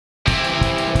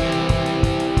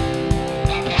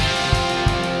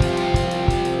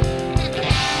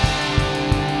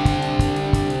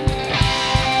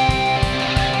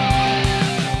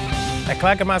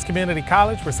Clackamas Community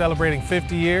College, we're celebrating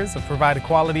 50 years of providing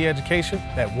quality education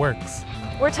that works.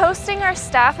 We're toasting our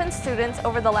staff and students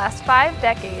over the last 5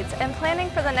 decades and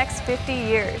planning for the next 50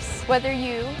 years. Whether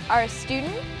you are a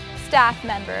student, staff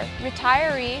member,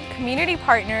 retiree, community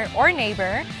partner, or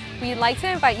neighbor, we'd like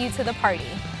to invite you to the party.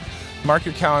 Mark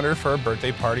your calendar for a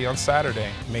birthday party on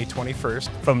Saturday, May 21st.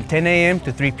 From 10 a.m.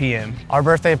 to 3 p.m. Our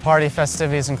birthday party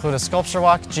festivities include a sculpture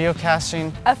walk,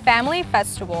 geocaching, a family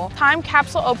festival, time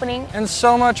capsule opening, and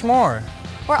so much more.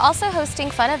 We're also hosting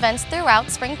fun events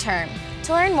throughout spring term.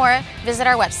 To learn more, visit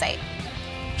our website.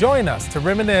 Join us to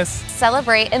reminisce,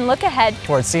 celebrate, and look ahead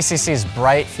towards CCC's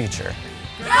bright future.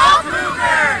 Go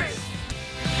Cougars!